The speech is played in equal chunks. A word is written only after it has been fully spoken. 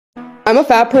I'm a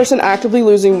fat person actively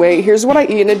losing weight. Here's what I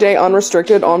eat in a day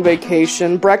unrestricted on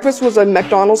vacation. Breakfast was a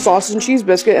McDonald's sausage and cheese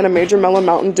biscuit and a Major Melon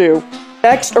Mountain Dew.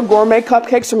 Next are gourmet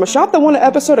cupcakes from a shop that won an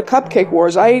episode of Cupcake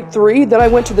Wars. I ate 3, then I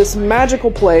went to this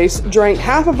magical place, drank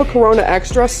half of a Corona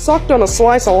Extra, sucked on a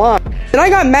slice of lime. Then I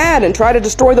got mad and tried to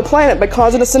destroy the planet by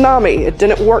causing a tsunami. It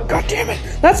didn't work, god damn it.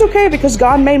 That's okay because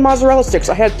God made mozzarella sticks.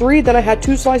 I had 3, then I had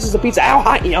 2 slices of pizza. Ow,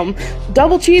 hot yum.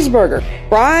 Double cheeseburger,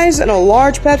 fries, and a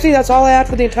large Pepsi. That's all I had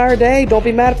for the entire day. Don't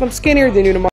be mad if I'm skinnier than you tomorrow.